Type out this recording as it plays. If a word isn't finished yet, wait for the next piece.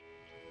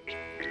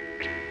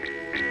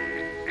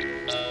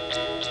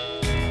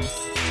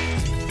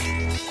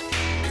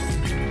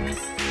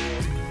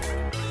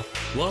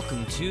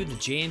Welcome to the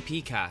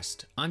JMP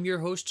Cast. I'm your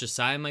host,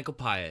 Josiah Michael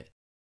Pyatt.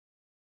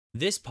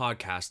 This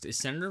podcast is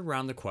centered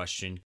around the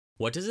question,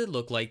 what does it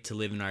look like to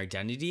live in our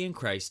identity in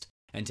Christ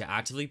and to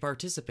actively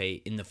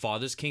participate in the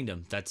Father's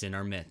kingdom that's in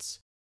our midst?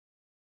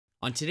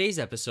 On today's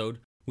episode,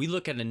 we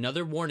look at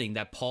another warning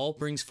that Paul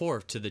brings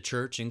forth to the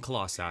church in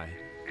Colossae.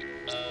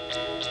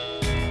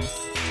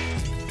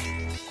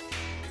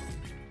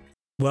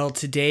 Well,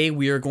 today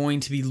we are going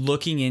to be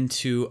looking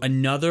into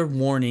another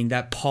warning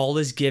that Paul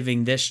is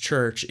giving this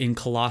church in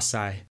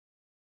Colossae.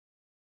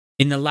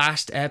 In the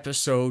last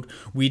episode,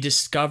 we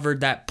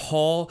discovered that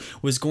Paul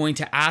was going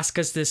to ask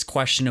us this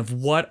question of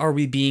what are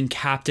we being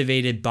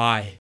captivated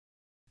by?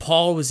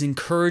 Paul was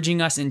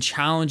encouraging us and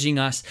challenging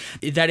us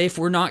that if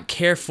we're not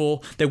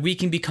careful, that we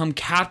can become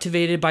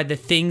captivated by the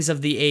things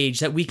of the age,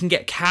 that we can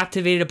get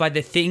captivated by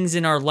the things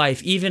in our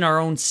life, even our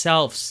own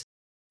selves.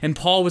 And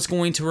Paul was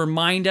going to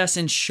remind us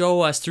and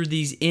show us through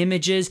these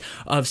images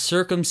of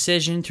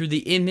circumcision, through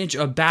the image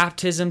of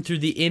baptism, through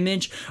the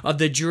image of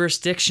the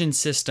jurisdiction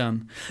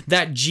system,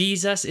 that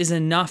Jesus is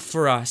enough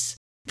for us,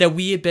 that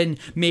we have been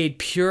made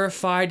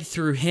purified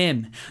through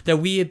Him, that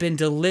we have been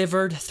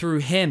delivered through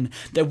Him,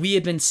 that we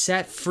have been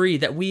set free,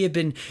 that we have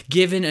been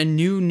given a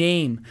new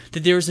name,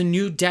 that there is a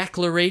new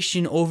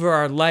declaration over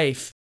our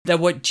life, that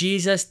what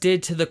Jesus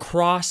did to the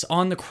cross,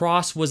 on the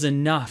cross, was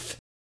enough.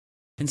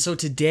 And so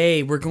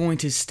today we're going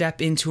to step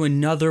into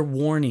another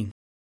warning.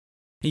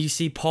 And you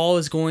see, Paul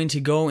is going to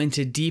go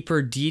into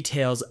deeper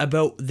details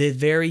about the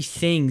very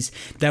things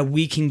that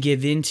we can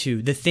give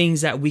into, the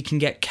things that we can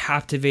get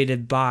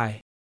captivated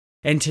by.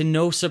 And to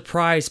no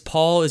surprise,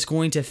 Paul is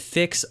going to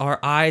fix our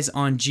eyes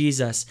on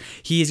Jesus.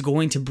 He is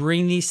going to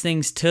bring these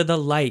things to the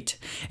light.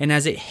 And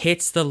as it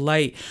hits the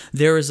light,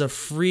 there is a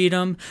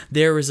freedom,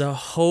 there is a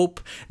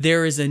hope,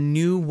 there is a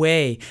new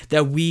way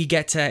that we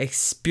get to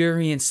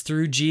experience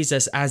through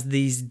Jesus as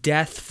these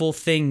deathful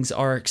things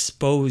are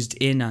exposed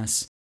in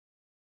us.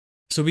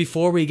 So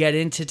before we get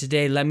into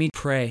today, let me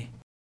pray.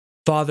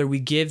 Father, we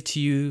give to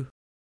you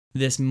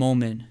this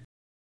moment.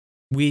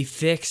 We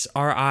fix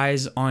our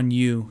eyes on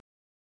you.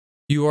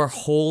 You are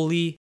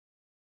holy,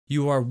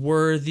 you are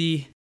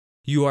worthy,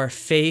 you are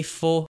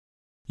faithful,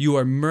 you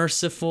are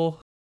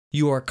merciful,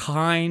 you are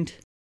kind,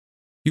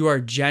 you are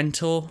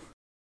gentle,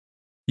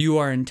 you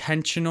are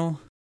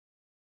intentional,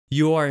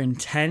 you are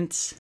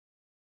intense.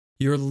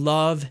 Your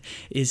love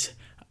is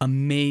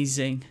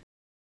amazing.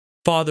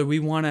 Father, we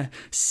want to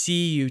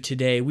see you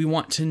today. We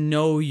want to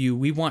know you.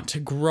 We want to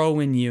grow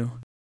in you.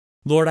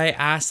 Lord, I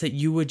ask that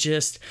you would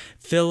just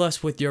fill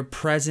us with your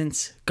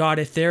presence. God,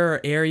 if there are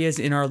areas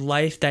in our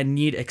life that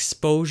need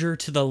exposure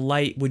to the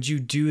light, would you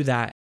do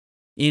that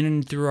in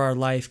and through our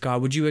life,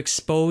 God? Would you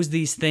expose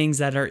these things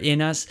that are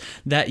in us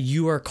that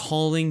you are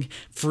calling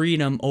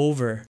freedom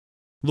over?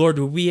 Lord,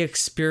 would we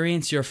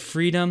experience your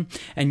freedom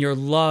and your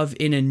love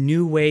in a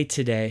new way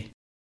today?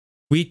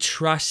 We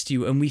trust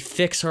you and we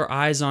fix our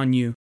eyes on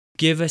you.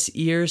 Give us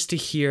ears to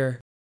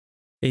hear.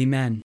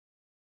 Amen.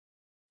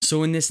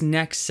 So in this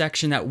next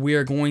section that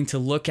we're going to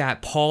look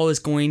at, Paul is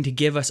going to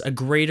give us a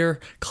greater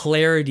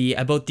clarity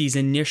about these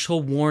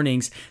initial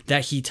warnings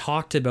that he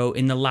talked about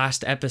in the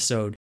last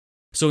episode.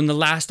 So in the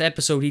last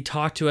episode, he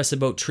talked to us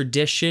about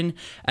tradition,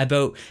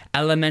 about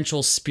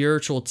elemental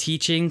spiritual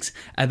teachings,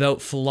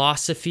 about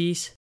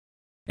philosophies.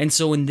 And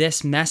so in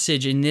this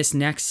message, in this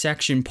next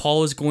section,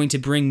 Paul is going to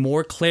bring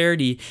more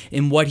clarity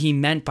in what he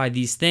meant by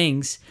these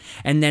things.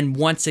 And then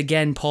once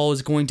again, Paul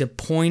is going to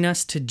point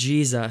us to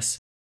Jesus,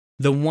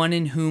 the one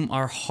in whom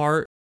our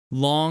heart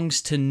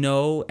longs to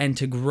know and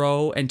to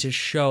grow and to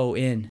show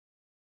in.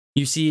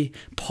 You see,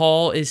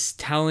 Paul is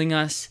telling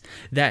us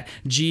that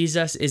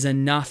Jesus is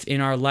enough in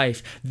our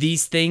life.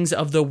 These things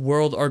of the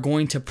world are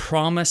going to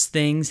promise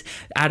things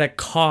at a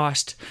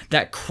cost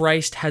that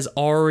Christ has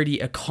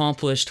already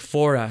accomplished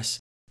for us.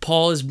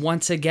 Paul is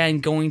once again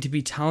going to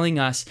be telling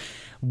us,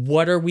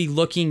 what are we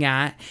looking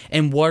at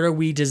and what are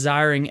we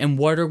desiring and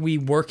what are we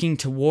working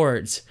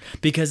towards?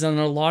 Because in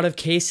a lot of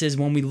cases,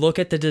 when we look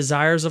at the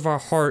desires of our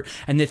heart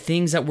and the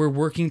things that we're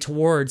working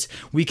towards,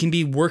 we can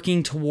be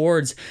working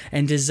towards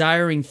and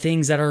desiring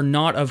things that are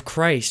not of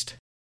Christ.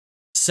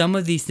 Some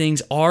of these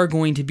things are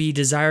going to be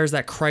desires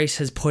that Christ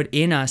has put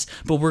in us,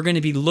 but we're going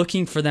to be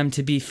looking for them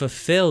to be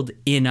fulfilled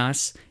in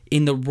us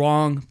in the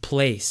wrong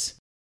place.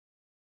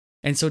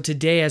 And so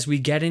today, as we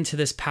get into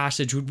this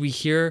passage, would we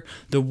hear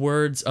the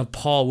words of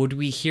Paul? Would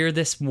we hear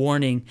this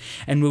warning?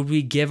 And would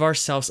we give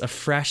ourselves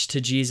afresh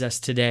to Jesus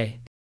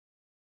today?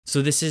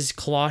 So this is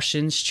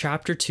Colossians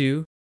chapter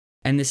 2,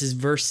 and this is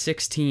verse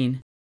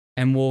 16.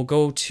 And we'll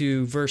go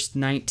to verse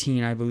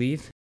 19, I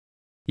believe.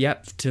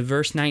 Yep, to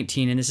verse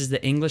 19. And this is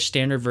the English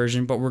Standard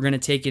Version, but we're going to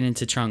take it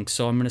into chunks.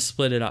 So I'm going to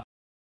split it up.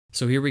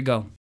 So here we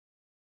go.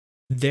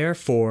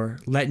 Therefore,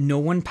 let no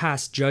one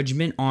pass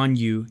judgment on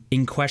you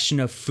in question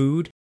of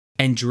food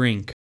and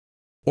drink,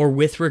 or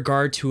with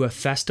regard to a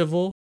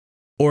festival,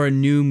 or a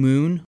new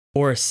moon,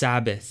 or a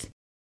Sabbath.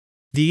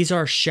 These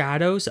are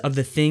shadows of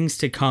the things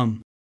to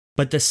come,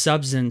 but the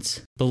substance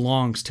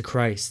belongs to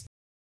Christ.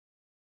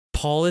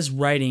 Paul is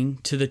writing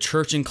to the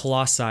church in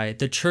Colossae.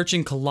 The church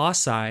in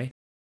Colossae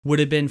would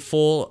have been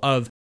full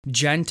of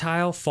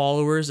Gentile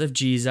followers of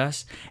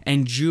Jesus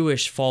and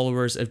Jewish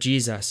followers of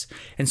Jesus.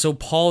 And so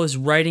Paul is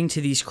writing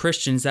to these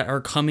Christians that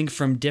are coming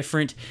from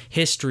different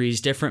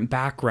histories, different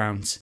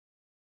backgrounds.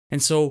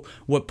 And so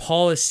what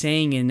Paul is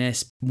saying in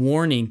this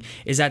warning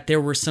is that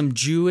there were some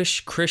Jewish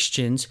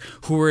Christians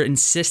who were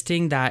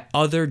insisting that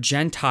other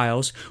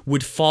Gentiles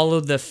would follow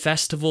the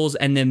festivals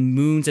and the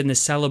moons and the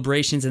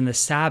celebrations and the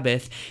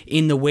Sabbath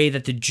in the way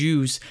that the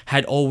Jews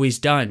had always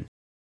done.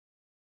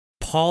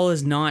 Paul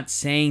is not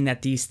saying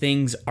that these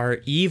things are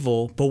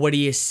evil, but what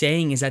he is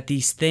saying is that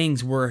these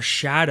things were a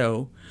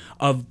shadow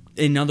of,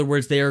 in other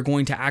words, they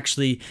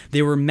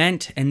were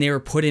meant and they were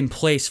put in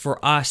place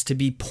for us to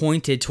be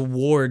pointed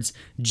towards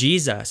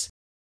Jesus.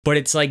 But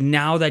it's like,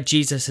 now that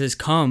Jesus has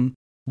come,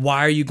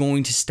 why are you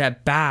going to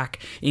step back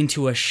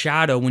into a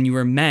shadow when you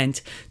were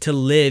meant to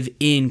live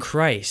in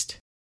Christ?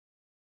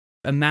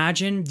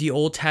 Imagine the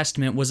Old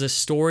Testament was a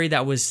story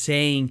that was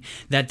saying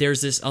that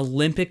there's this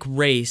Olympic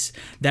race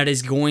that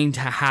is going to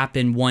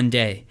happen one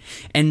day.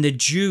 And the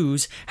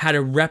Jews had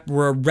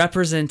were a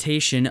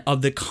representation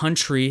of the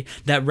country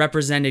that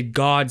represented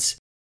God's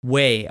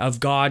way, of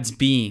God's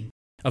being,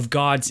 of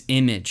God's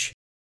image.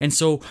 And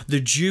so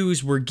the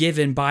Jews were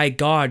given by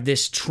God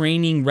this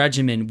training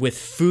regimen with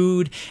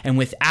food and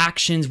with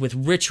actions, with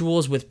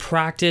rituals, with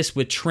practice,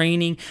 with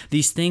training,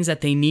 these things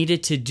that they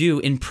needed to do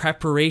in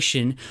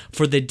preparation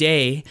for the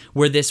day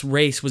where this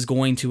race was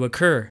going to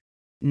occur.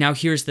 Now,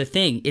 here's the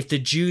thing. If the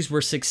Jews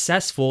were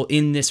successful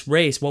in this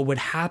race, what would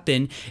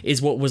happen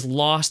is what was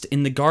lost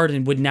in the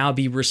garden would now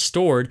be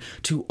restored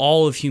to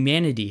all of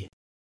humanity.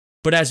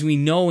 But as we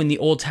know in the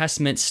Old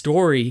Testament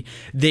story,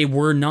 they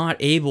were not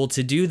able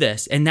to do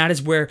this. And that is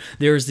where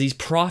there's these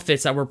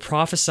prophets that were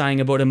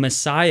prophesying about a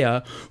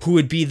Messiah who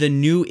would be the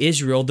new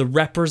Israel, the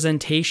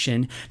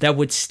representation that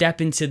would step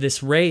into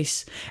this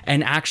race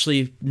and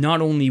actually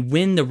not only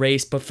win the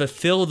race, but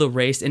fulfill the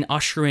race and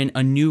usher in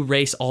a new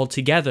race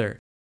altogether.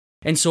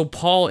 And so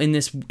Paul in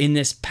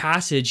this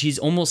passage, he's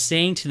almost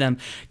saying to them,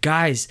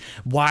 guys,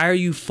 why are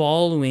you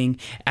following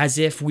as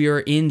if we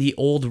are in the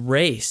old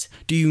race?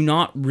 Do you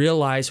not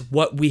realize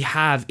what we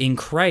have in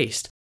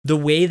Christ? The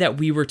way that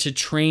we were to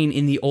train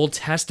in the Old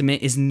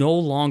Testament is no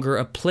longer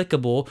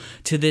applicable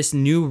to this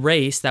new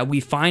race that we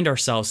find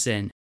ourselves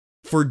in.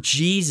 For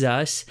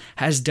Jesus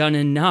has done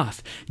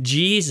enough.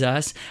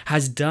 Jesus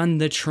has done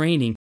the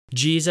training.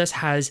 Jesus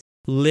has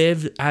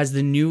lived as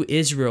the new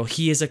Israel.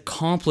 He has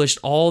accomplished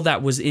all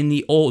that was in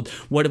the old.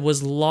 What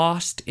was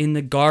lost in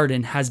the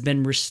garden has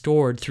been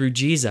restored through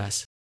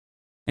Jesus.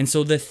 And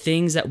so the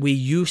things that we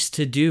used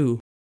to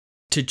do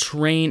to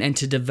train and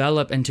to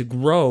develop and to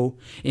grow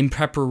in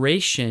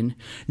preparation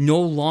no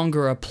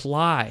longer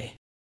apply.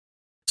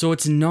 So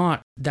it's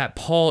not that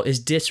Paul is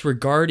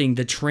disregarding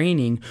the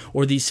training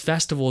or these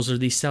festivals or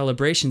these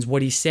celebrations.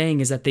 What he's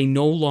saying is that they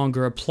no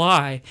longer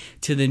apply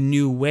to the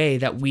new way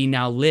that we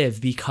now live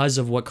because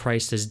of what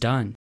Christ has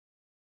done.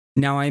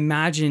 Now, I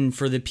imagine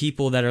for the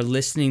people that are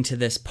listening to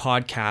this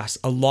podcast,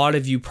 a lot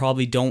of you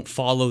probably don't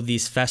follow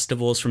these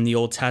festivals from the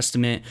Old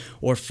Testament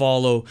or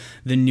follow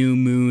the new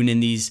moon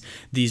and these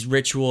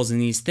rituals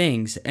and these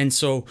things. And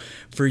so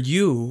for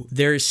you,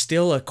 there is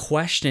still a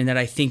question that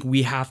I think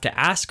we have to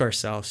ask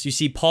ourselves. You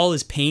see, Paul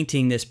is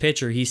painting this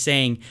picture. He's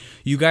saying,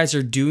 you guys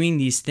are doing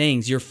these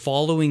things. You're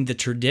following the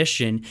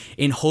tradition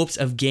in hopes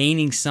of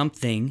gaining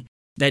something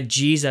that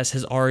Jesus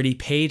has already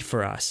paid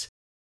for us.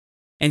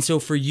 And so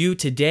for you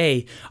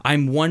today,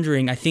 I'm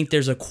wondering, I think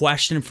there's a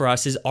question for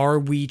us is, are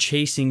we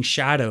chasing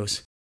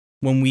shadows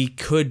when we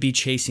could be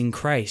chasing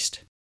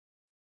Christ?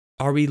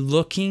 Are we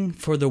looking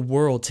for the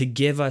world to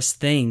give us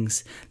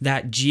things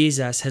that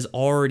Jesus has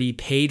already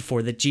paid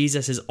for, that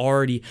Jesus has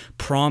already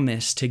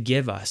promised to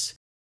give us?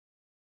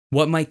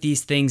 What might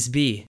these things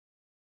be?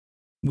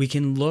 We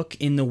can look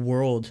in the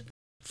world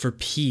for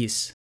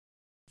peace,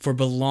 for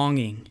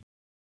belonging,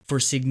 for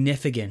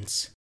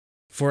significance,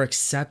 for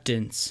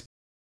acceptance,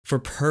 for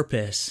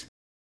purpose,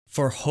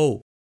 for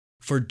hope,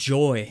 for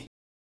joy,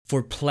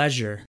 for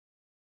pleasure,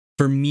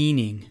 for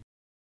meaning,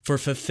 for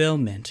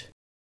fulfillment,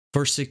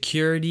 for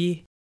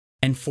security,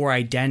 and for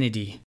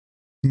identity.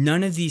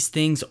 None of these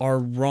things are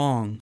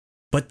wrong,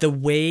 but the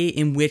way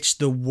in which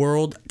the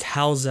world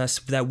tells us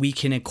that we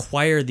can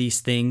acquire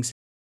these things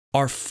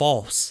are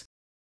false.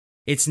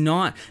 It's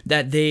not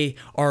that they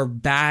are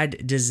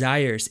bad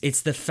desires.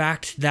 It's the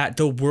fact that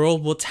the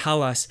world will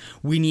tell us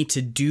we need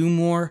to do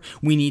more,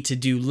 we need to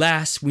do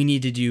less, we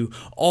need to do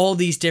all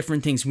these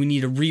different things. We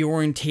need to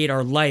reorientate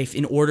our life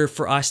in order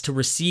for us to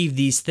receive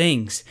these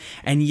things.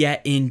 And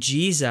yet in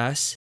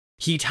Jesus,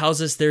 he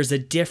tells us there's a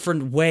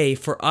different way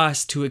for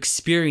us to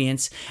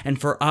experience and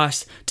for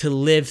us to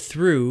live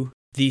through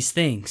these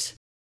things.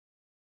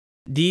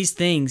 These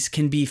things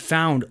can be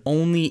found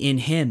only in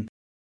him.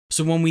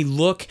 So when we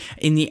look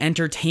in the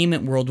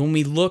entertainment world, when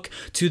we look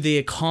to the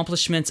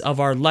accomplishments of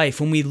our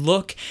life, when we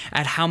look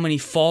at how many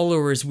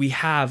followers we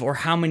have or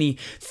how many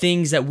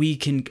things that we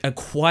can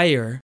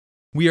acquire,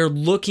 we are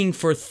looking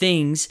for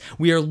things,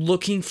 we are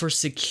looking for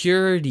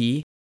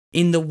security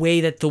in the way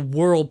that the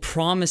world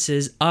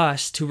promises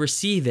us to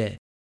receive it.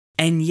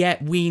 And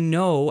yet we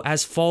know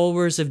as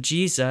followers of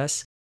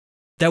Jesus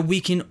that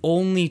we can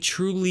only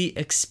truly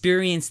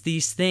experience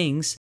these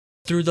things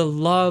through the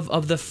love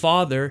of the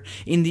Father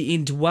in the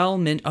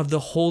indwellment of the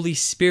Holy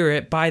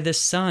Spirit by the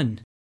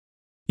Son.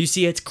 You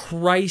see, it's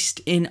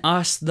Christ in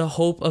us, the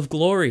hope of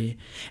glory.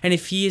 And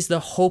if he is the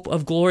hope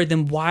of glory,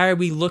 then why are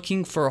we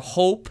looking for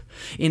hope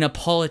in a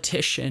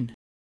politician?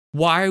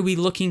 Why are we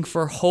looking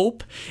for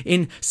hope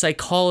in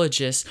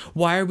psychologists?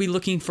 Why are we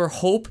looking for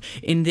hope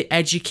in the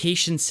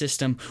education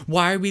system?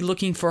 Why are we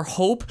looking for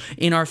hope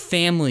in our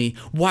family?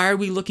 Why are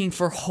we looking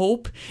for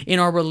hope in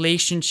our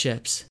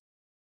relationships?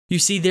 You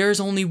see, there is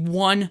only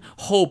one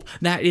hope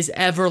that is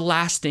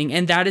everlasting,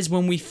 and that is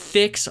when we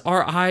fix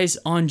our eyes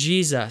on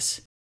Jesus.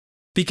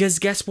 Because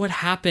guess what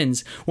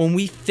happens when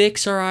we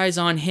fix our eyes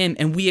on him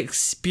and we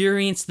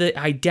experience the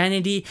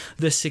identity,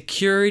 the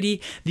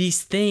security,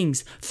 these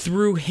things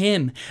through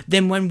him?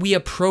 Then when we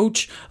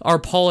approach our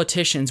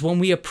politicians, when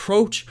we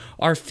approach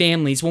our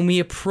families, when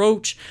we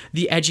approach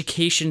the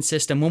education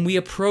system, when we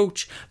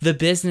approach the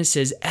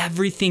businesses,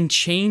 everything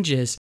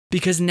changes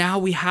because now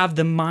we have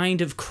the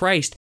mind of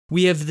Christ.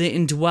 We have the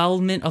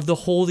indwellment of the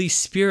Holy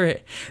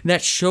Spirit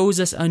that shows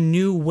us a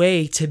new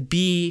way to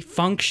be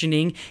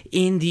functioning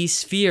in these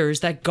spheres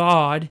that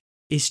God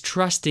is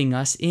trusting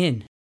us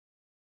in.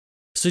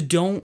 So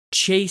don't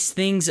chase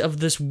things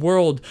of this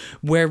world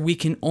where we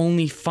can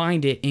only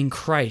find it in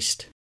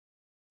Christ.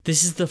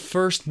 This is the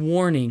first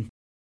warning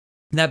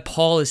that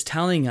Paul is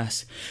telling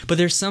us. But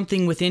there's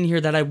something within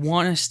here that I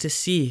want us to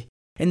see.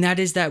 And that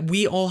is that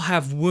we all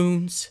have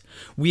wounds,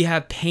 we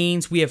have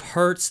pains, we have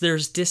hurts,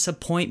 there's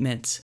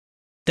disappointments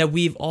that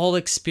we've all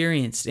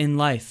experienced in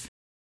life.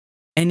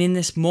 And in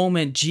this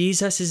moment,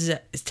 Jesus is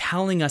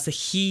telling us that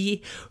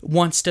he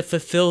wants to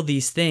fulfill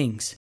these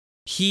things.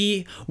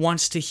 He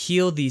wants to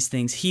heal these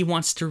things. He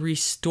wants to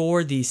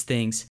restore these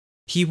things.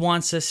 He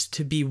wants us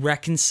to be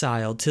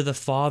reconciled to the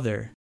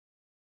Father.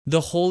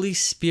 The Holy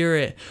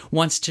Spirit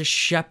wants to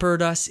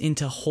shepherd us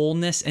into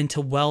wholeness and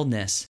to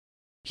wellness.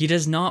 He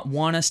does not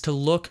want us to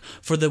look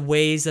for the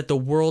ways that the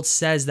world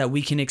says that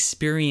we can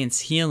experience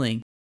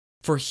healing.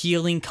 For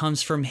healing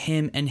comes from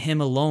him and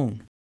him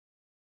alone.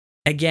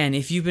 Again,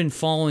 if you've been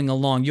following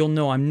along, you'll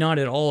know I'm not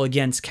at all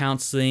against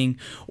counseling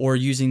or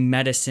using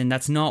medicine.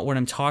 That's not what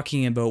I'm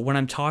talking about. What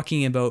I'm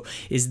talking about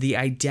is the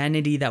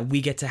identity that we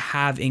get to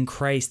have in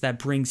Christ that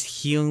brings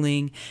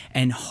healing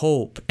and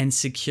hope and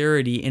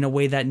security in a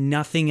way that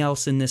nothing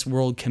else in this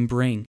world can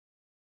bring.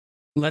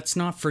 Let's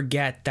not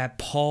forget that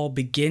Paul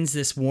begins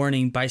this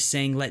warning by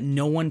saying, "Let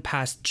no one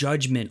pass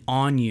judgment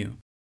on you."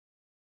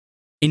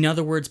 In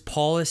other words,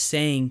 Paul is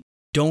saying,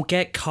 don't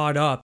get caught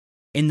up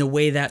in the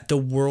way that the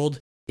world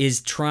is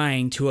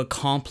trying to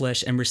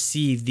accomplish and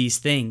receive these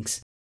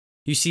things.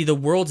 You see, the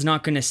world's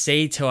not going to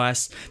say to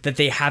us that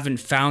they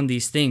haven't found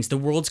these things. The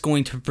world's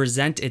going to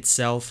present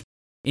itself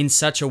in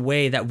such a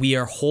way that we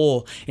are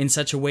whole, in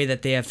such a way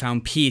that they have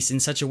found peace, in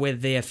such a way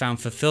that they have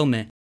found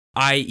fulfillment,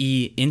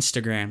 i.e.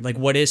 Instagram. Like,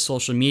 what is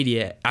social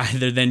media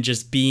other than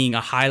just being a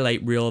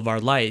highlight reel of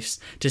our lives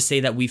to say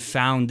that we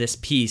found this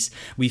peace,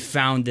 we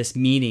found this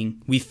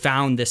meaning, we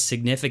found this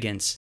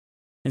significance.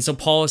 And so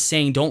Paul is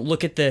saying, don't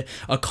look at the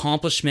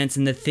accomplishments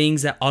and the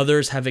things that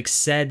others have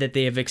said that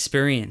they have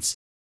experienced.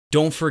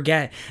 Don't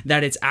forget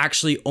that it's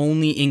actually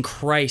only in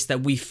Christ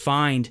that we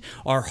find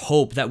our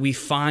hope, that we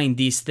find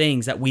these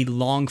things that we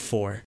long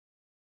for.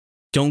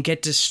 Don't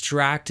get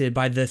distracted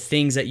by the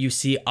things that you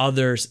see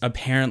others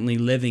apparently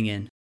living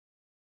in.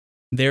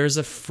 There's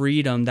a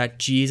freedom that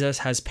Jesus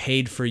has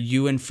paid for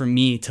you and for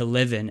me to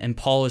live in. And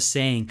Paul is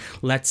saying,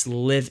 let's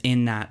live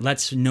in that.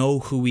 Let's know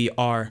who we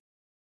are.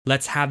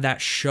 Let's have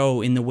that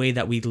show in the way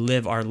that we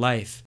live our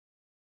life.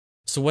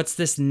 So what's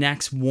this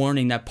next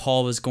warning that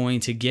Paul is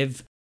going to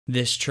give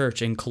this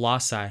church in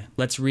Colossae?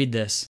 Let's read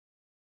this.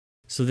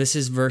 So this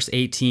is verse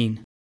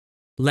 18.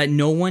 Let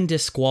no one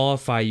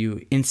disqualify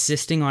you,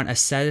 insisting on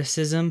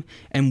asceticism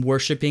and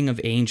worshiping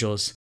of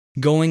angels,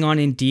 going on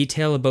in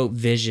detail about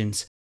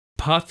visions,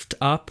 puffed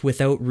up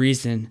without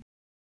reason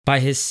by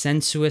his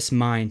sensuous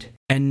mind,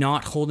 and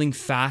not holding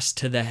fast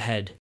to the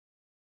head.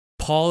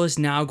 Paul is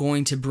now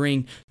going to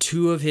bring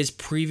two of his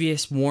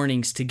previous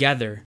warnings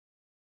together.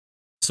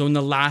 So in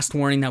the last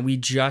warning that we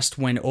just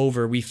went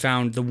over, we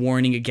found the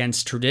warning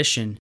against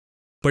tradition.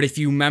 But if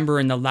you remember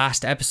in the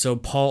last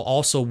episode, Paul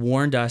also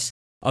warned us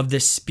of the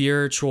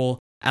spiritual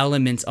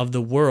elements of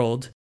the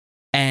world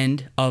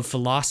and of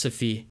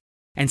philosophy.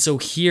 And so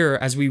here,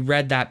 as we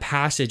read that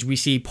passage, we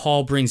see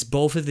Paul brings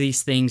both of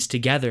these things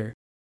together.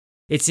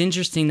 It's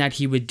interesting that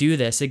he would do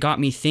this. It got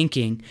me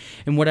thinking.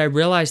 And what I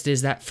realized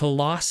is that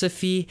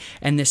philosophy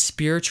and the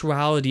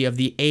spirituality of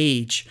the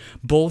age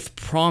both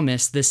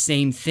promise the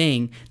same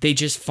thing. They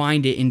just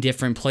find it in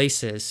different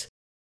places.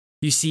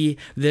 You see,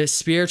 the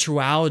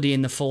spirituality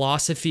and the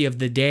philosophy of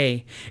the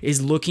day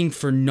is looking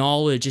for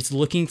knowledge. It's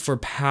looking for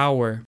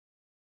power.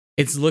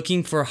 It's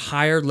looking for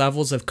higher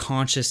levels of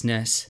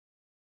consciousness.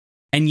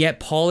 And yet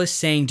Paul is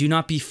saying, do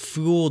not be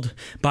fooled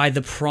by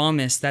the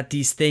promise that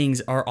these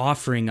things are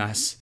offering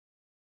us.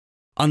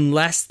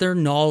 Unless their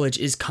knowledge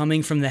is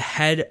coming from the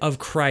head of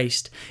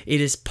Christ, it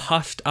is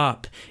puffed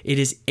up, it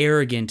is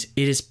arrogant,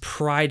 it is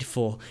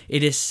prideful,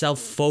 it is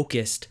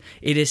self-focused,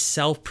 it is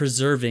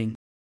self-preserving,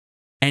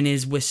 and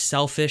is with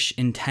selfish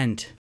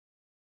intent.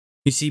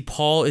 You see,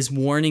 Paul is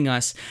warning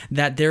us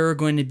that there are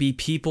going to be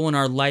people in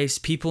our lives,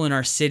 people in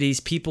our cities,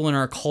 people in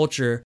our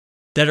culture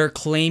that are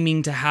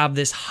claiming to have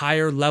this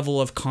higher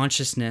level of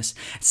consciousness.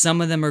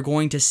 Some of them are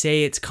going to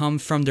say it's come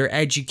from their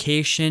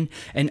education,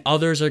 and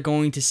others are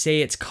going to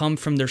say it's come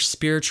from their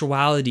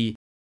spirituality.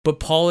 But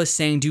Paul is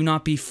saying, do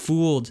not be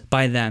fooled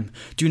by them.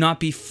 Do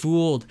not be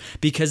fooled,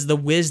 because the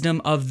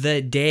wisdom of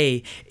the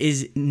day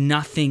is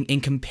nothing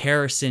in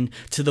comparison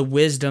to the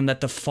wisdom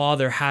that the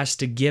Father has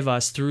to give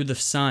us through the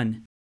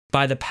Son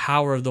by the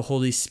power of the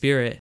Holy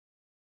Spirit.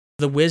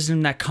 The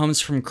wisdom that comes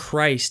from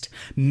Christ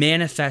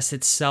manifests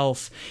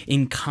itself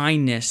in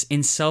kindness,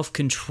 in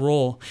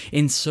self-control,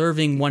 in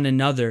serving one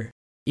another,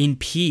 in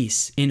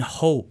peace, in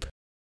hope,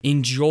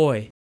 in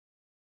joy.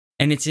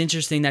 And it's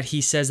interesting that he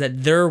says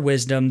that their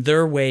wisdom,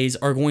 their ways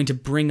are going to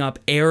bring up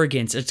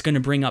arrogance. It's going to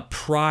bring up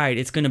pride.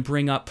 It's going to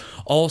bring up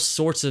all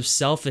sorts of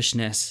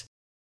selfishness.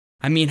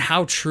 I mean,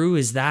 how true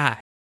is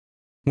that?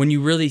 When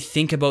you really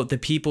think about the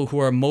people who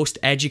are most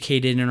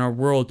educated in our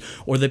world,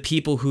 or the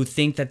people who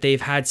think that they've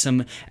had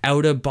some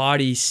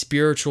out-of-body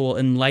spiritual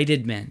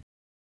enlightenment,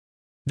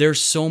 there's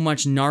so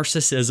much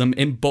narcissism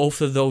in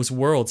both of those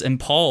worlds. And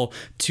Paul,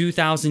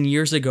 2,000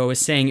 years ago, is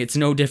saying it's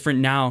no different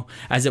now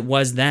as it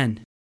was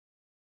then.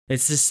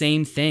 It's the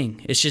same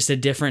thing. It's just a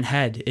different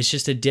head. It's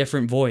just a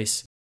different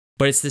voice.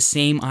 But it's the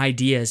same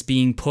ideas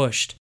being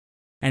pushed.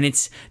 And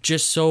it's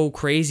just so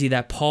crazy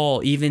that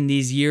Paul, even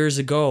these years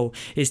ago,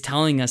 is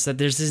telling us that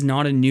this is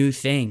not a new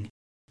thing.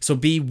 So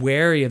be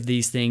wary of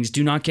these things.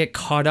 Do not get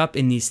caught up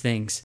in these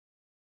things.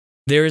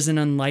 There is an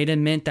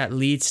enlightenment that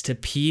leads to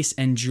peace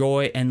and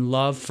joy and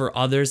love for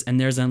others, and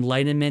there's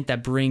enlightenment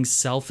that brings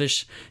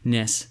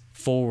selfishness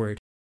forward.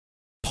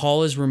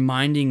 Paul is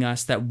reminding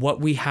us that what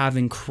we have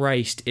in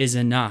Christ is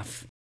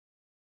enough.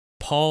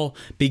 Paul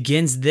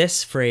begins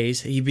this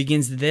phrase, he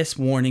begins this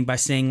warning by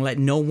saying, let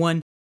no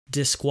one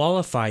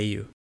disqualify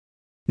you.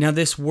 Now,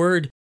 this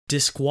word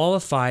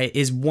disqualify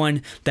is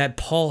one that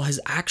Paul has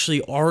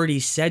actually already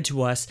said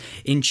to us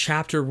in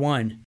chapter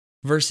 1,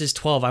 verses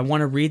 12. I want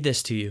to read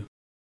this to you.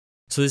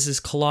 So this is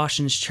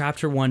Colossians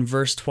chapter 1,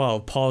 verse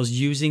 12. Paul's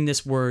using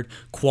this word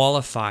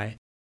qualify.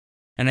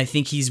 And I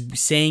think he's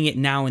saying it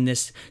now in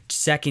this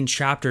second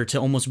chapter to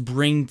almost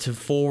bring to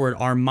forward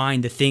our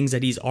mind the things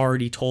that he's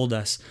already told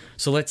us.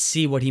 So let's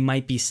see what he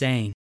might be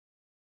saying.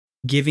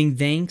 Giving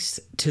thanks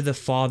to the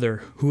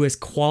Father who has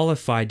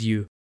qualified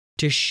you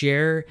to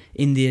share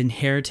in the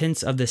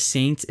inheritance of the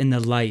saints in the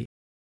light.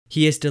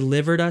 He has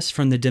delivered us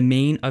from the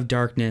domain of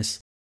darkness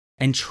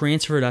and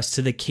transferred us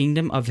to the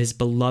kingdom of his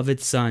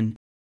beloved Son,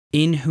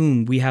 in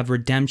whom we have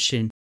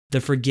redemption, the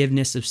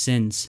forgiveness of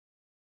sins.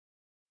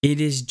 It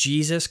is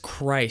Jesus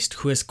Christ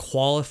who has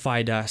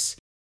qualified us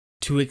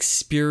to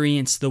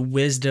experience the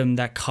wisdom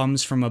that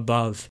comes from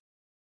above.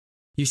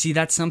 You see,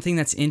 that's something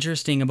that's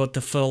interesting about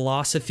the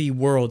philosophy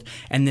world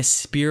and the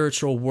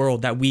spiritual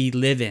world that we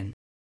live in.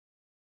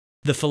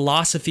 The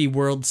philosophy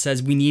world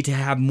says we need to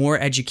have more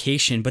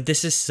education, but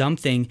this is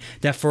something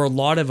that for a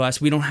lot of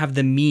us, we don't have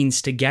the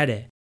means to get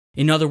it.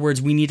 In other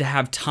words, we need to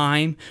have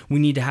time, we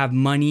need to have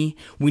money,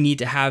 we need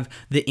to have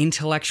the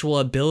intellectual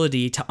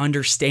ability to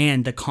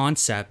understand the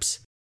concepts.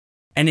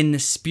 And in the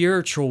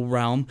spiritual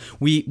realm,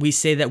 we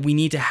say that we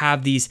need to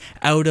have these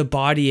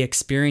out-of-body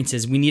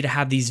experiences. We need to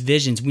have these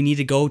visions. We need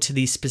to go to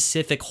these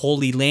specific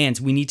holy lands.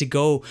 We need to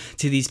go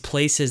to these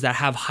places that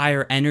have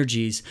higher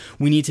energies.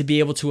 We need to be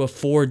able to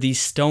afford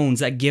these stones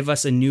that give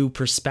us a new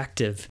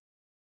perspective.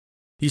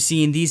 You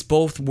see, in these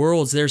both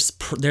worlds,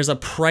 there's a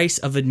price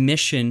of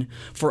admission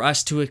for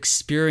us to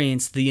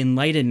experience the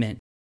enlightenment.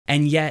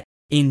 And yet,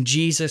 in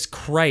Jesus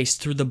Christ,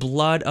 through the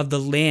blood of the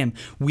Lamb,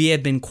 we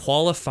have been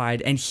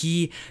qualified, and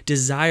he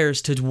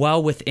desires to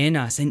dwell within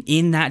us. And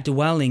in that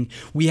dwelling,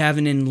 we have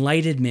an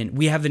enlightenment.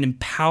 We have an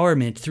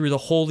empowerment through the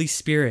Holy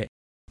Spirit.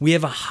 We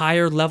have a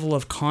higher level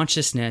of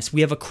consciousness. We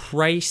have a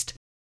Christ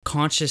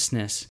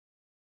consciousness,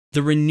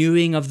 the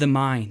renewing of the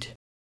mind.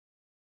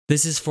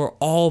 This is for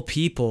all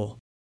people.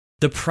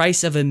 The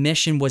price of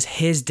admission was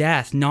his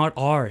death, not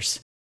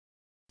ours.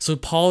 So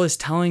Paul is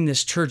telling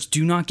this church,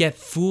 do not get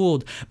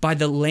fooled by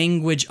the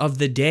language of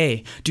the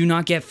day. Do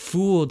not get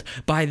fooled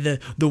by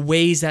the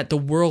ways that the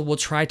world will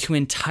try to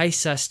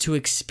entice us to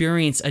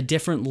experience a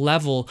different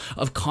level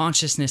of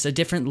consciousness, a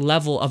different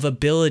level of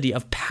ability,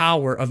 of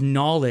power, of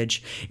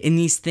knowledge. In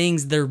these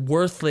things, they're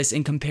worthless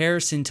in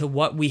comparison to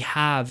what we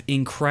have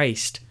in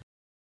Christ.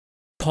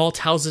 Paul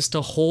tells us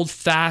to hold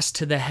fast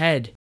to the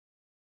head.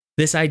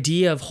 This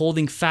idea of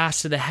holding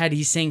fast to the head,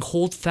 he's saying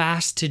hold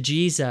fast to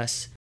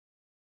Jesus.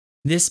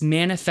 This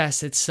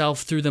manifests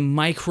itself through the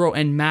micro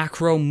and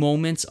macro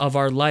moments of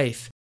our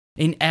life,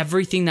 in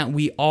everything that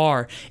we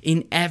are,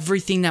 in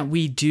everything that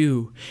we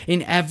do,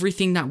 in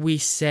everything that we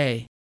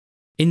say,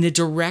 in the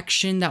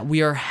direction that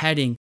we are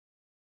heading.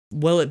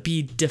 Will it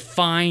be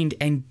defined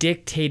and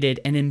dictated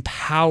and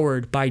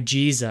empowered by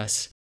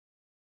Jesus?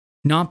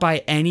 not by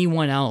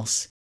anyone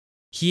else.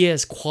 He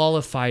has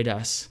qualified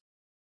us.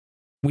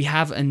 We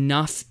have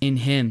enough in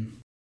Him.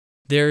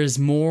 There is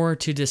more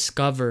to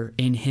discover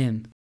in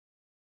Him.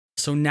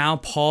 So now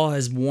Paul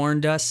has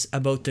warned us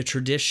about the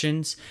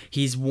traditions.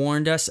 He's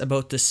warned us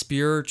about the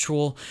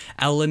spiritual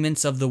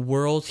elements of the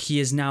world. He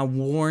has now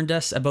warned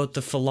us about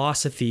the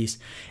philosophies.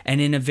 And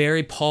in a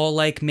very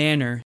Paul-like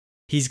manner,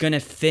 he's going to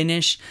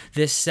finish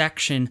this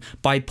section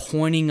by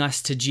pointing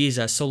us to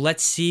Jesus. So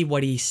let's see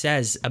what he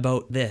says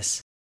about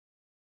this.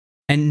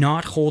 And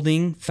not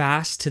holding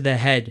fast to the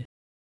head,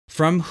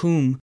 from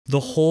whom the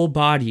whole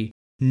body,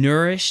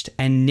 nourished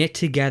and knit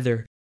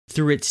together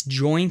through its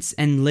joints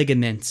and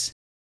ligaments,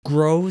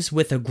 grows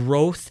with a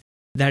growth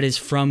that is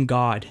from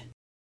God.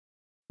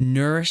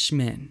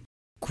 Nourishment,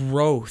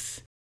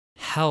 growth,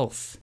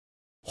 health,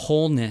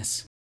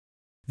 wholeness.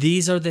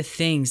 These are the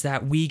things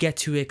that we get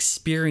to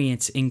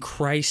experience in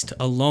Christ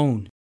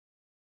alone.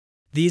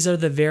 These are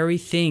the very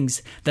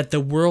things that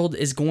the world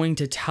is going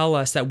to tell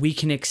us that we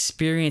can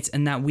experience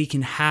and that we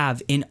can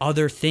have in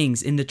other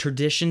things, in the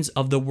traditions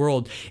of the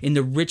world, in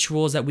the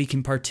rituals that we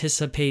can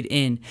participate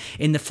in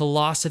the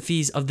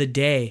philosophies of the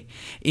day,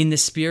 in the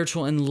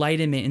spiritual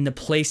enlightenment, in the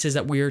places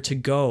that we are to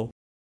go.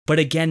 But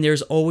again,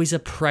 there's always a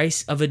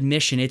price of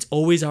admission. It's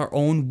always our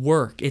own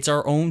work. It's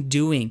our own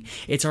doing.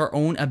 It's our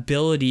own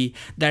ability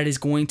that is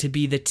going to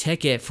be the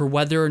ticket for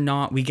whether or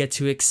not we get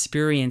to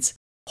experience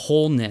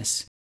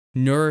wholeness,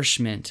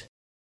 nourishment.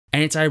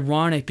 And it's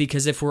ironic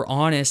because if we're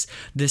honest,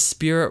 the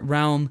spirit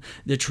realm,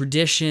 the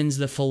traditions,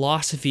 the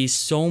philosophies,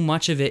 so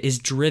much of it is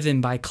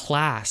driven by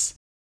class.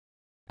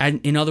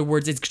 And in other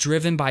words, it's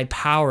driven by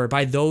power,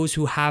 by those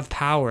who have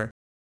power.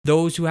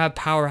 Those who have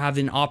power have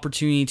an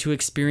opportunity to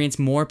experience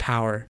more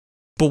power.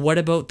 But what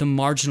about the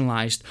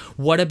marginalized?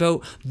 What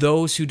about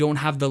those who don't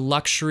have the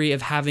luxury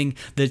of having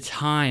the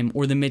time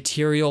or the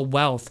material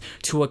wealth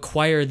to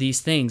acquire these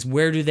things?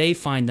 Where do they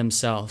find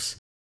themselves?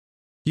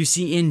 You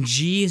see, in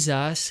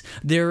Jesus,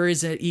 there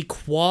is an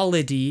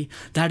equality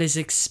that is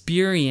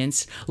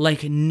experienced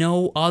like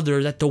no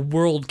other that the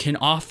world can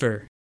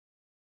offer.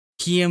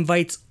 He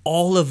invites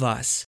all of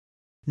us,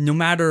 no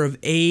matter of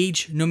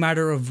age, no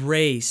matter of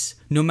race,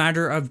 no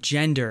matter of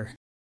gender,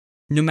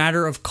 no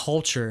matter of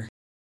culture.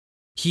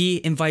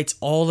 He invites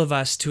all of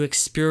us to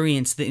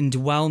experience the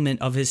indwellment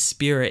of His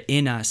Spirit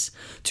in us,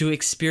 to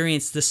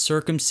experience the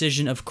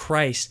circumcision of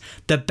Christ,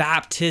 the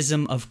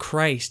baptism of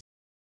Christ.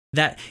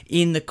 That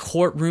in the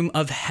courtroom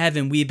of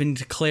heaven we've been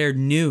declared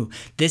new.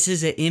 This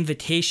is an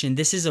invitation.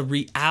 This is a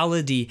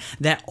reality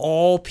that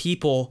all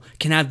people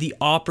can have the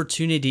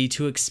opportunity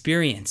to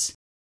experience.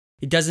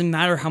 It doesn't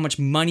matter how much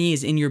money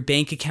is in your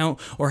bank account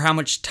or how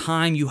much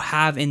time you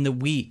have in the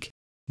week.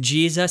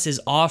 Jesus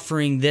is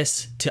offering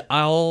this to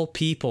all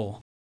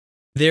people.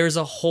 There is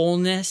a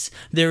wholeness,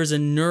 there is a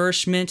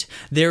nourishment,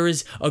 there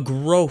is a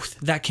growth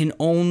that can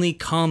only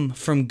come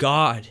from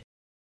God.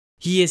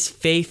 He is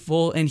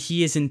faithful and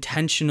He is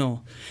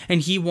intentional,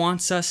 and He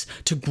wants us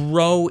to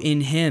grow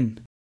in Him.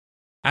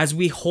 As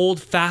we hold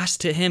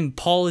fast to Him,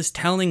 Paul is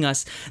telling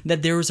us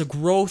that there is a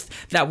growth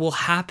that will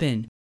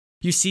happen.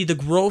 You see, the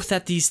growth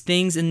that these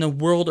things in the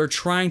world are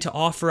trying to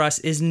offer us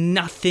is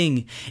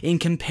nothing in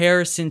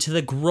comparison to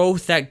the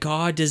growth that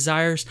God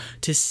desires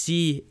to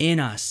see in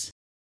us,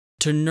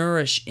 to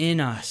nourish in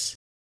us.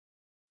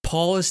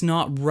 Paul is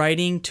not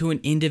writing to an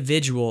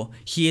individual,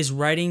 he is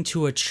writing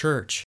to a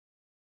church.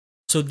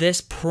 So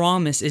this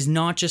promise is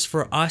not just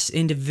for us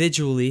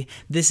individually,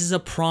 this is a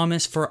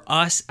promise for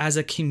us as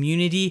a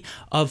community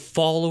of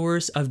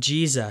followers of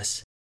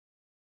Jesus.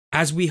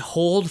 As we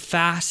hold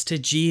fast to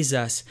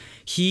Jesus,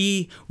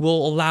 He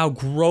will allow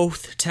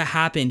growth to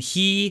happen.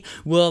 He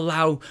will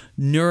allow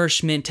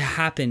nourishment to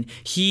happen.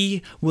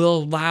 He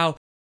will allow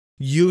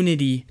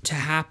unity to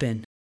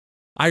happen.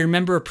 I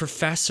remember a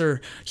professor,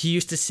 he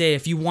used to say,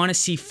 if you want to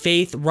see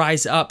faith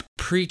rise up,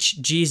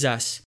 preach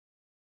Jesus.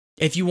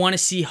 If you want to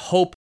see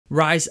hope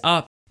rise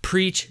up,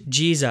 preach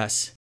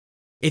Jesus.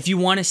 If you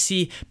want to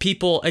see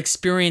people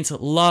experience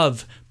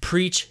love,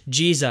 preach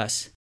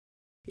Jesus.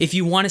 If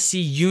you want to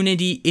see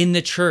unity in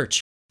the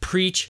church,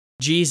 preach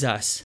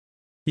Jesus.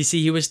 You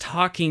see, he was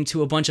talking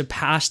to a bunch of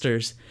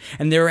pastors,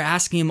 and they were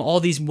asking him all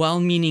these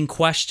well-meaning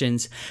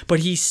questions,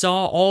 but he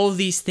saw all of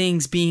these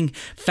things being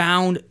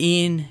found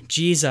in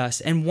Jesus.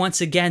 And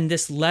once again,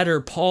 this letter,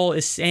 Paul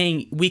is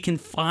saying we can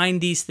find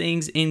these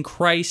things in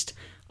Christ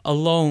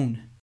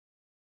alone.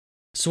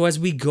 So as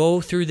we go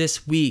through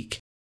this week,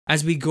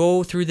 as we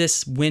go through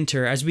this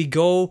winter, as we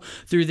go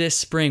through this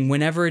spring,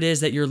 whenever it is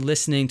that you're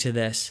listening to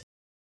this,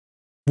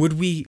 would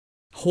we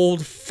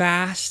hold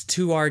fast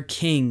to our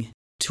King,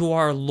 to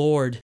our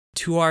Lord,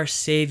 to our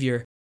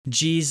Savior,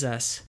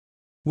 Jesus?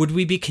 Would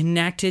we be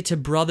connected to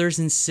brothers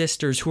and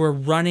sisters who are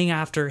running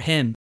after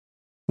Him?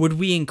 Would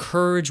we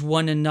encourage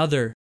one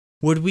another?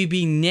 Would we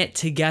be knit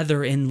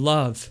together in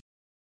love?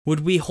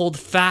 Would we hold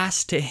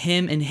fast to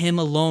Him and Him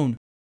alone?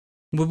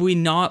 Would we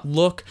not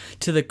look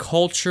to the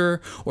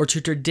culture or to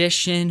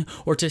tradition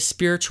or to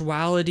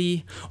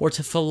spirituality or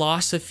to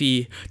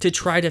philosophy to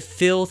try to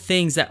fill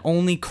things that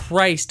only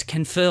Christ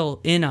can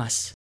fill in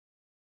us?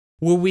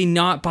 Will we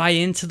not buy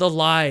into the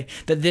lie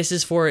that this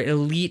is for an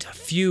elite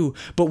few,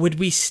 but would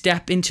we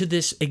step into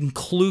this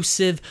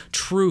inclusive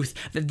truth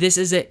that this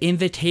is an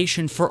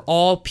invitation for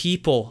all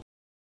people,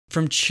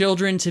 from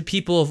children to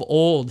people of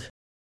old?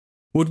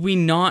 Would we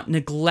not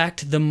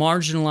neglect the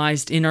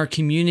marginalized in our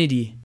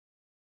community?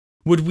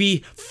 Would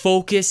we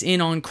focus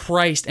in on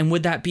Christ, and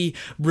would that be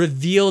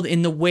revealed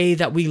in the way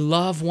that we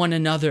love one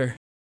another?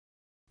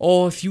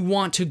 Oh, if you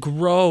want to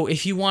grow,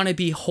 if you want to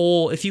be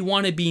whole, if you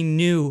want to be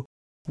new,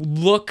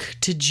 look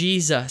to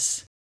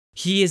Jesus.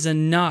 He is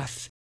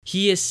enough.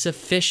 He is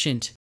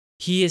sufficient.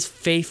 He is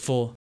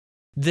faithful.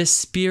 The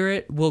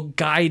Spirit will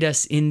guide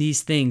us in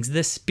these things.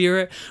 The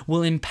Spirit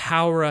will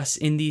empower us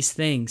in these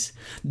things.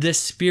 The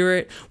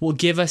Spirit will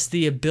give us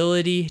the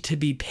ability to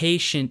be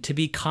patient, to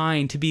be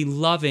kind, to be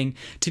loving,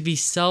 to be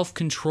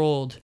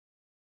self-controlled,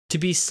 to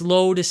be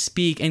slow to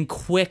speak and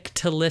quick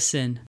to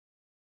listen.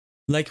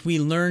 Like we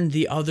learned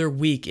the other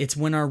week, it's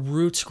when our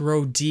roots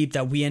grow deep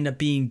that we end up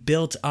being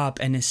built up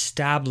and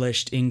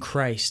established in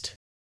Christ.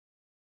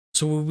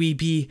 So will we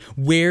be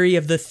wary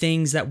of the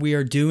things that we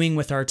are doing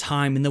with our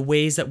time, and the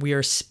ways that we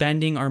are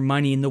spending our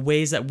money, and the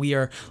ways that we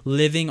are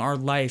living our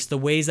lives, the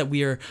ways that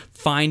we are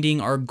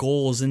finding our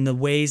goals, and the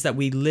ways that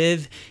we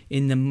live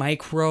in the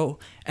micro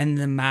and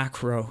the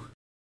macro.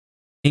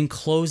 In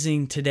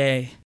closing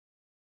today,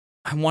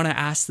 I want to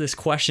ask this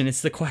question.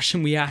 It's the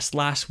question we asked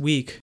last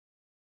week.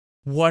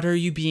 What are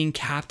you being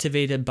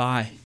captivated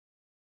by?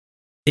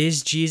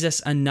 Is Jesus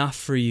enough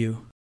for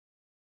you?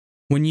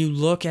 When you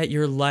look at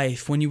your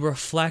life, when you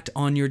reflect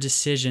on your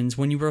decisions,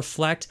 when you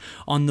reflect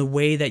on the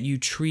way that you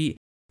treat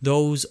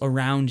those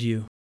around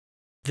you,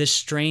 the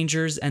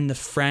strangers and the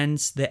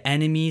friends, the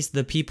enemies,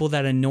 the people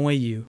that annoy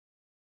you,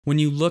 when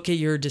you look at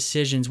your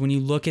decisions, when you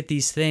look at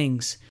these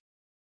things,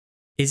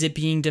 is it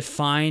being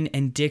defined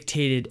and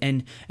dictated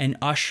and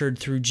ushered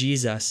through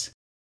Jesus?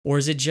 Or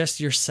is it just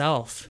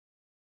yourself?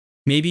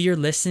 Maybe you're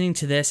listening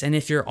to this, and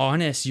if you're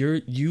honest,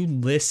 you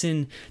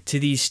listen to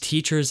these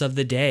teachers of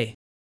the day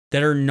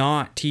that are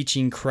not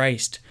teaching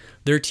Christ.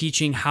 They're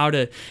teaching how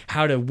to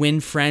win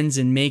friends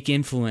and make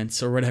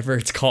influence, or whatever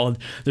it's called.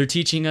 They're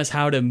teaching us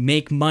how to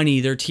make money.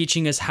 They're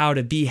teaching us how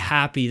to be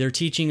happy. They're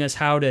teaching us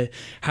how to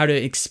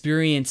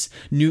experience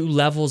new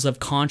levels of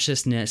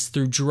consciousness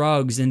through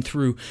drugs and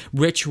through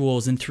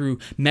rituals and through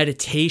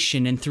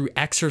meditation and through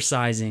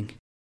exercising.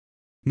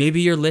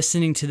 Maybe you're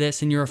listening to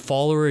this and you're a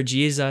follower of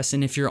Jesus,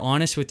 and if you're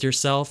honest with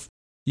yourself,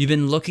 you've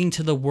been looking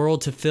to the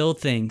world to fill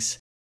things.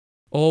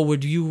 Oh,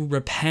 would you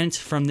repent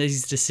from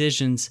these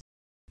decisions?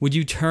 Would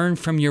you turn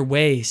from your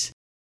ways?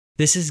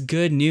 This is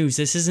good news.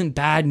 This isn't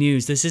bad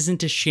news. This isn't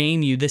to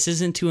shame you. This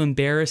isn't to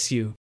embarrass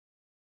you.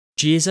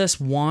 Jesus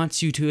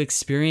wants you to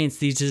experience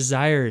these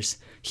desires.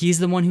 He's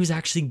the one who's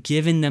actually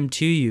given them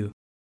to you.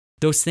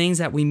 Those things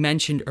that we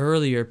mentioned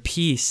earlier: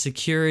 peace,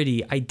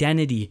 security,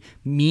 identity,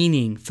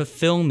 meaning,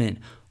 fulfillment,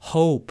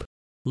 hope,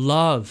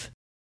 love.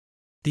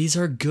 These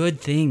are good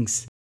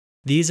things.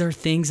 These are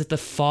things that the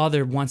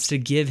Father wants to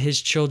give His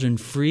children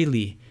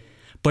freely,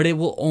 but it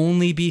will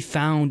only be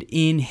found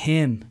in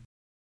Him.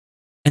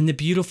 And the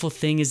beautiful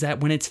thing is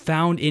that when it's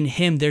found in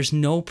Him, there's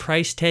no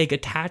price tag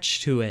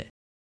attached to it.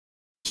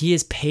 He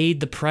has paid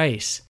the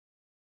price.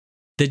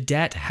 The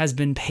debt has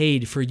been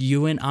paid for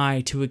you and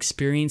I to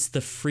experience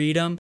the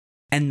freedom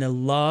and the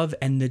love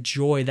and the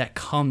joy that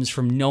comes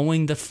from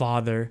knowing the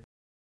Father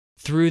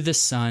through the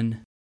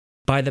Son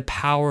by the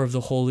power of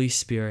the Holy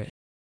Spirit.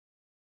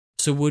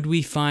 So would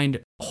we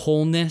find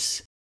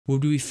wholeness?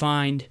 Would we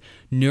find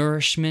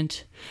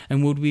nourishment?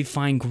 And would we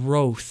find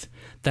growth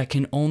that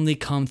can only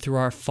come through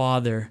our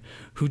Father,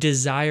 who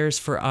desires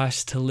for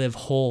us to live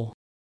whole,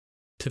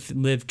 to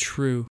live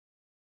true,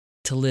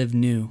 to live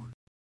new?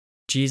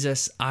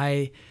 Jesus,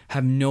 I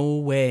have no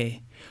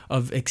way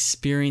of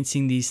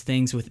experiencing these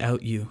things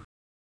without you.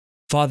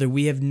 Father,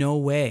 we have no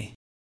way.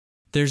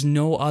 There's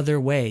no other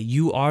way.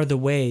 You are the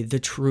way, the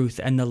truth,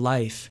 and the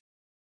life.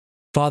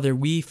 Father,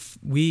 we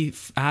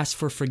ask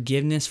for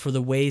forgiveness for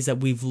the ways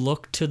that we've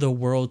looked to the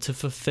world to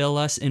fulfill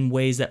us in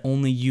ways that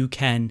only you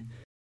can.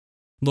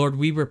 Lord,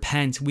 we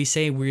repent. We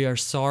say we are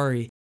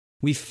sorry.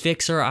 We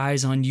fix our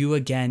eyes on you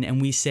again, and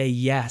we say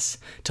yes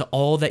to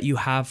all that you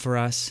have for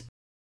us.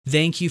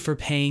 Thank you for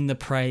paying the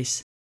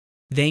price.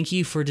 Thank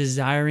you for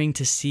desiring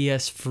to see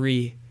us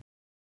free.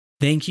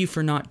 Thank you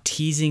for not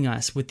teasing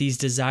us with these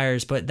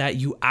desires, but that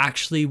you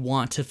actually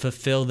want to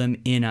fulfill them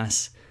in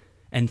us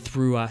and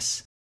through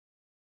us.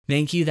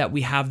 Thank you that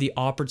we have the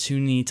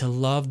opportunity to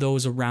love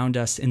those around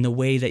us in the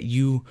way that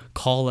you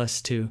call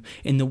us to,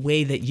 in the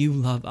way that you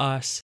love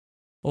us.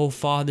 Oh,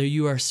 Father,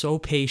 you are so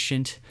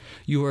patient.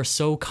 You are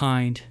so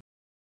kind.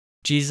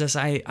 Jesus,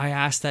 I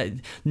ask that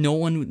no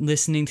one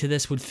listening to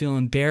this would feel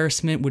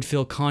embarrassment, would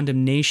feel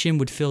condemnation,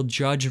 would feel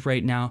judged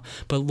right now.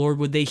 But Lord,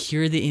 would they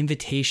hear the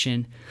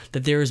invitation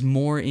that there is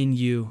more in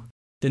you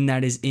than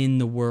that is in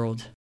the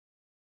world?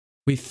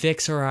 We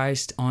fix our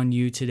eyes on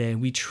you today.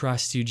 We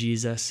trust you,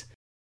 Jesus.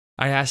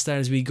 I ask that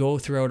as we go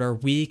throughout our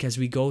week, as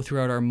we go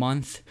throughout our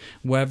month,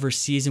 whatever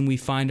season we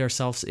find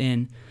ourselves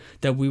in,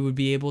 that we would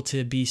be able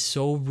to be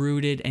so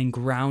rooted and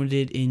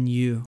grounded in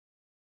you,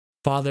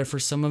 Father, for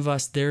some of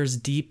us, there's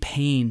deep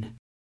pain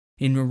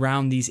in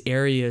around these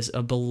areas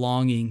of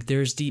belonging.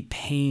 There's deep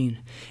pain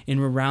in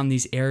around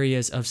these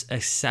areas of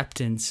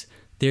acceptance.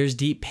 There's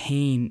deep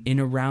pain in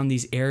around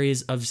these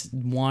areas of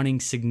wanting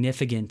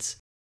significance,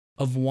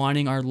 of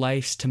wanting our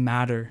lives to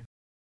matter.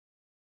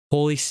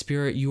 Holy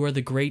Spirit, you are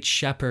the great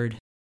shepherd,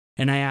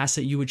 and I ask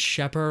that you would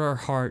shepherd our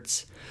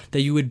hearts,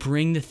 that you would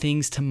bring the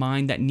things to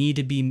mind that need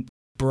to be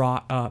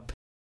brought up,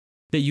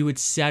 that you would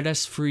set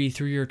us free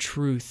through your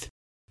truth.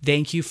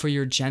 Thank you for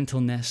your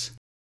gentleness.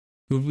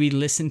 Would we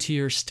listen to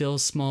your still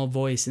small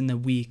voice in the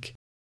weak?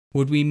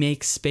 Would we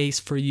make space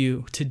for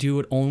you to do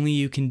what only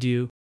you can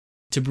do,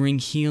 to bring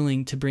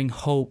healing, to bring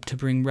hope, to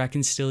bring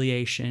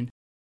reconciliation?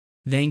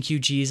 Thank you,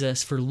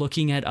 Jesus, for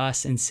looking at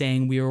us and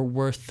saying we are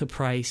worth the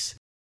price.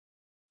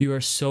 You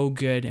are so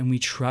good, and we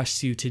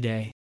trust you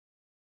today.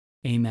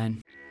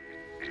 Amen.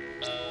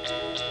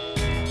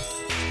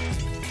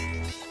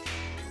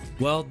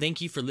 Well,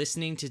 thank you for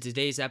listening to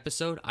today's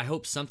episode. I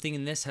hope something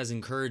in this has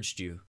encouraged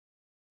you.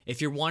 If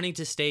you're wanting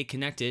to stay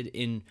connected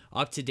and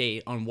up to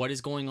date on what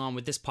is going on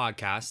with this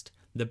podcast,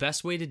 the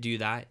best way to do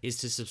that is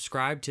to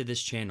subscribe to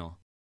this channel.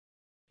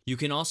 You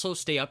can also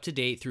stay up to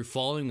date through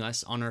following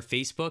us on our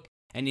Facebook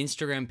and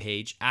Instagram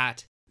page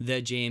at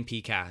the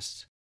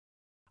JMPcast.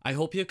 I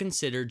hope you'll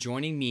consider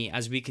joining me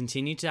as we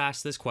continue to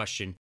ask this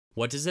question: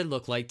 what does it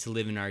look like to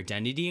live in our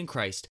identity in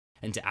Christ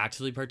and to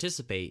actively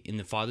participate in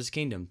the Father's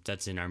kingdom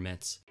that's in our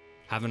midst?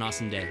 Have an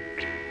awesome day.